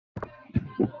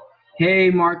Hey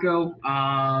Marco,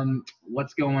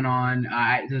 what's going on?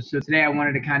 So today I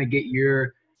wanted to kind of get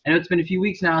your. I know it's been a few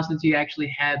weeks now since you actually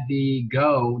had the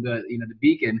Go, the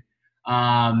beacon.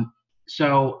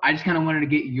 So I just kind of wanted to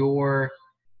get your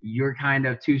kind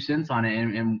of 2 cents on it,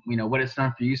 and what it's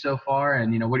done for you so far,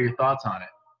 and what are your thoughts on it?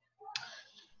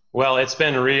 Well, it's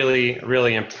been really,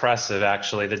 really impressive,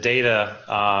 actually. The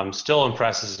data still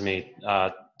impresses me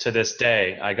to this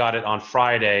day. I got it on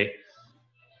Friday,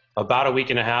 about a week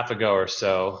and a half ago or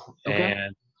so. Okay.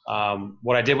 And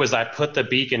what I did was I put the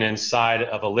beacon inside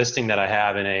of a listing that I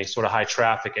have in a sort of high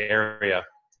traffic area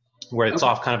where it's Okay.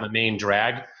 off kind of a main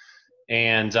drag.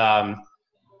 And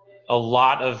a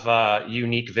lot of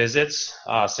unique visits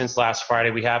since last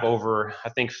Friday. We have over, I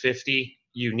think, 50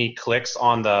 unique clicks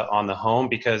on the home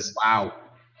because Wow.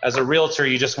 as a realtor,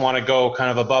 you just want to go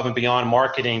kind of above and beyond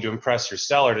marketing to impress your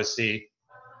seller to see,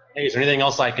 hey, is there anything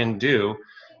else I can do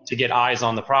to get eyes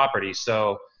on the property?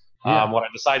 So Yeah. what I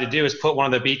decided to do is put one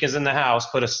of the beacons in the house,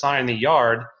 put a sign in the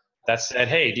yard that said,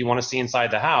 hey, do you want to see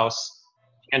inside the house?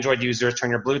 Android users, turn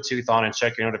your Bluetooth on and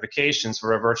check your notifications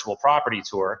for a virtual property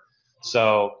tour.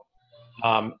 So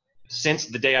um, since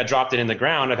the day I dropped it in the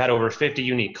ground, I've had over 50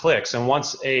 unique clicks. And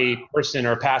once a person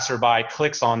or passerby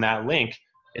clicks on that link,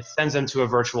 it sends them to a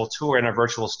virtual tour and a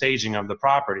virtual staging of the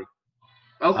property.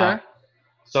 Uh, Okay.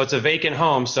 so it's a vacant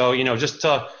home. So, just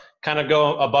to kind of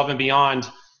go above and beyond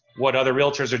what other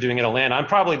realtors are doing in Atlanta, I'm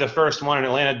probably the first one in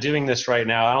Atlanta doing this right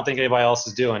now. I don't think anybody else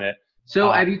is doing it. So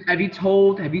Uh, have you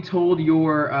told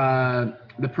your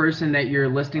the person that you're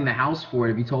listing the house for?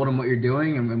 Have you told them what you're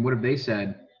doing, and what have they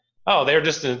said? oh, they're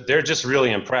just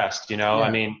really impressed. I Yeah,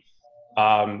 mean,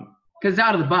 um, because it's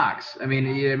out of the box. I mean,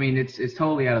 it's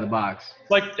totally out of the box.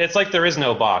 it's like there is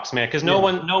no box, man, because no Yeah.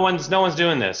 one, no one's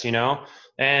doing this.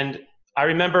 And I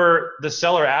remember the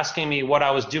seller asking me what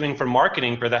I was doing for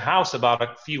marketing for the house about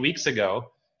a few weeks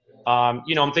ago.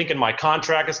 I'm thinking my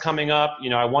contract is coming up.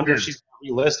 I wonder if Yeah. she's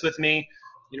going to list with me.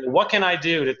 What can I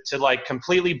do to like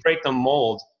completely break the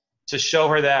mold to show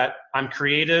her that I'm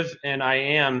creative and I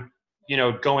am,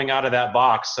 going out of that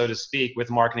box, so to speak, with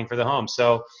marketing for the home.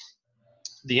 So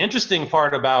the interesting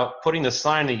part about putting the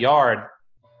sign in the yard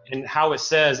and how it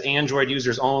says Android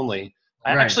users only.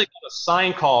 I Right. actually got a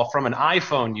sign call from an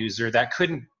iPhone user that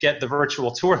couldn't get the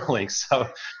virtual tour link. So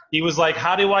he was like,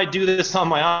 how do I do this on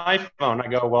my iPhone? I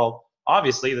go, well,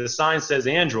 obviously the sign says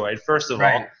Android, first of all,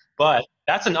 Right. but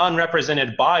that's an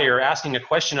unrepresented buyer asking a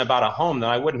question about a home that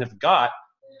I wouldn't have got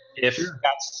if Sure.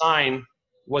 that sign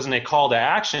wasn't a call to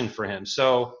action for him.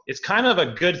 So it's kind of a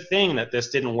good thing that this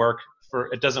didn't work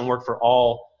for, it doesn't work for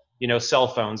all, cell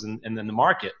phones and then the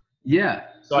market. Yeah.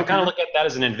 So I kind of Okay. look at that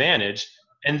as an advantage.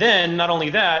 And then not only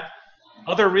that,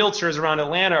 other realtors around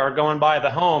Atlanta are going by the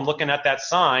home, looking at that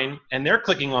sign, and they're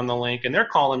clicking on the link, and they're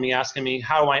calling me, asking me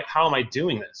how am I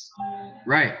doing this?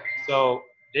 Right. So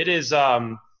it is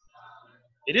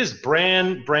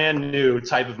brand new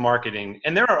type of marketing,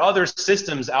 and there are other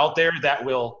systems out there that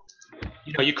will,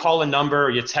 you call a number or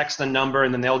you text a number,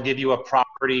 and then they'll give you a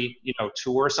property,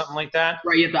 tour or something like that.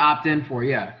 Right. You have to opt in for.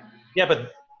 Yeah. Yeah,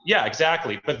 but yeah,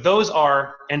 exactly. But those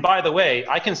are, and by the way,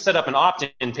 I can set up an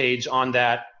opt-in page on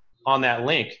that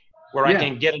link where I Yeah.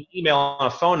 can get an email and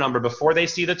a phone number before they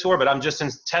see the tour, but I'm just in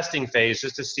testing phase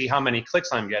just to see how many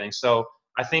clicks I'm getting. So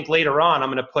I think later on I'm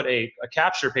going to put a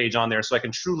capture page on there so I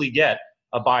can truly get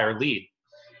a buyer lead.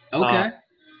 Uh, Okay.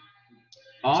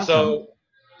 Awesome. so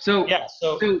So, yeah,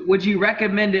 so so would you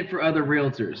recommend it for other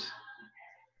realtors?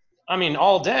 I mean,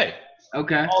 all day.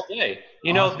 Okay. All day.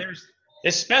 Awesome. There's,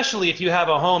 especially if you have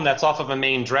a home that's off of a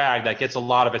main drag that gets a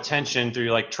lot of attention through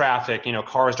like traffic,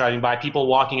 cars driving by, people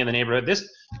walking in the neighborhood.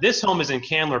 This home is in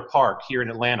Candler Park here in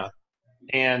Atlanta,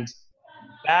 and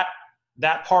that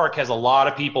that park has a lot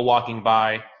of people walking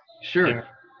by. You know, Sure.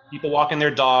 people walking their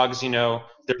dogs.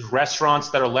 There's restaurants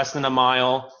that are less than a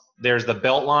mile. There's the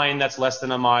Beltline that's less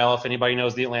than a mile. If anybody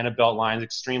knows the Atlanta Beltline, it's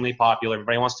extremely popular.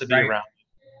 Everybody wants to be Right. around.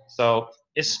 So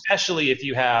especially if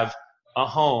you have a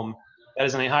home that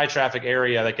is in a high traffic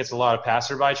area that gets a lot of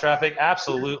passerby traffic,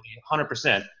 absolutely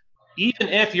 100%. Even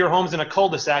if your home's in a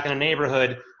cul-de-sac in a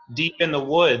neighborhood deep in the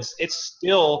woods, a it's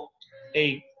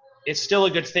still a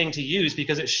good thing to use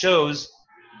because it shows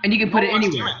And you can no put it one's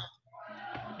doing anywhere.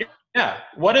 it. Yeah.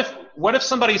 What if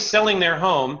somebody's selling their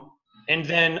home and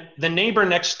then the neighbor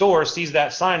next door sees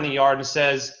that sign in the yard and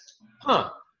says, "Huh,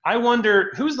 I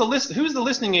wonder who's the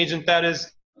listing agent that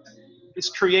is this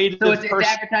So creative it's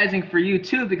person." advertising for you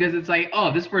too, because it's like,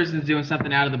 oh, this person's doing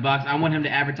something out of the box. I want him to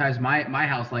advertise my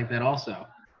house like that also.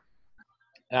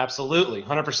 Absolutely,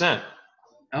 100%.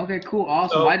 Okay, cool,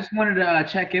 awesome. Well, I So, just wanted to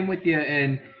check in with you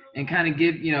and kind of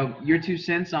give your 2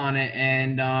 cents on it,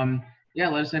 and yeah,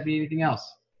 let us know if you need anything else.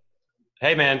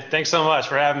 Hey, man, thanks so much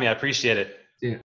for having me. I appreciate it. See ya.